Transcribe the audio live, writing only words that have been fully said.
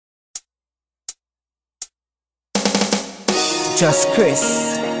Just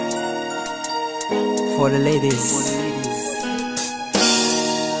Chris for the ladies.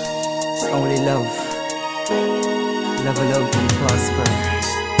 It's only love. Love alone can prosper.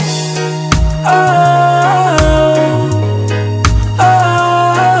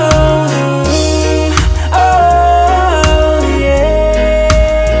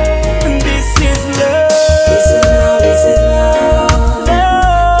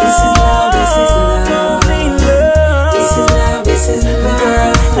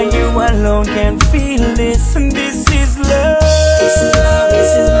 Can feel this, and this is love. This is love,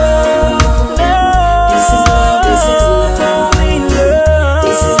 this is love. This is love, this is love. Only love.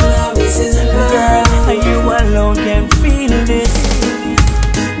 This is love, this is love. Girl, you alone can feel this.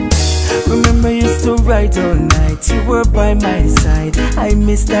 Remember, you used to ride all night. You were by my side. I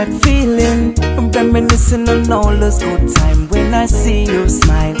miss that feeling. Reminiscing on all those good times when I see you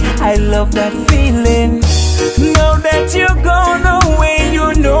smile. I love that feeling. Now that you're gone away,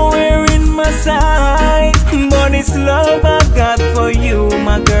 you know we're in my side. But it's love I got for you,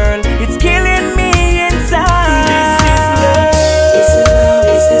 my girl. It's killing me inside. This is love. This is love,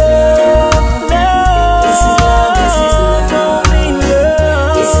 this is love. Love. This is love, this is love. Only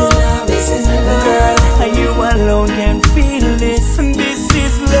love. This is love, this is love. Girl, you alone can feel this. And this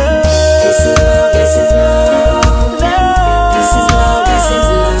is love. This is love, this is love. Love. This is love, this is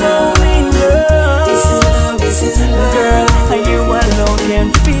love. Only love. This is love, this is love. Girl, you alone can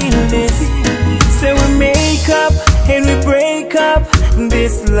feel this. So we make up and we break up.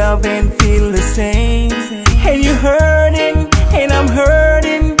 This love ain't feel the same. And you're hurting and I'm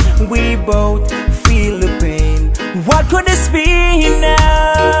hurting. We both feel the pain. What could this be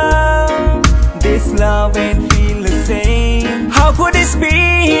now? This love ain't feel the same. How could this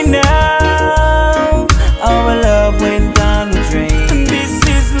be now? Our love went down the drain. This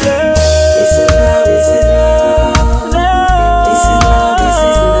is love. This is love, this is love. This is love, this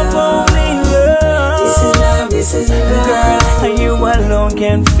is love. Only love. This is love, this is love. Girl, you alone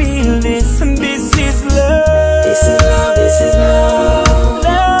can feel this. And this is love. This is love, this is love.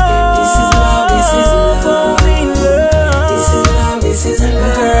 This is love, this is love. Only love. This is love, this is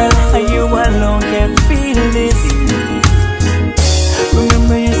love. Girl, you alone can feel this.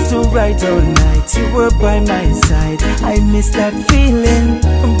 Remember, you used to ride all night. You were by my side. I miss that feeling.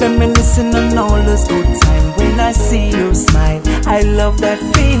 Reminiscing on all those good times when I see you smile. I love that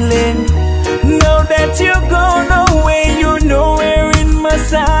feeling. Now that you're gone away, you know we're in my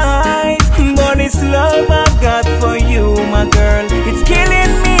side. But it's love I got for you, my girl. It's killing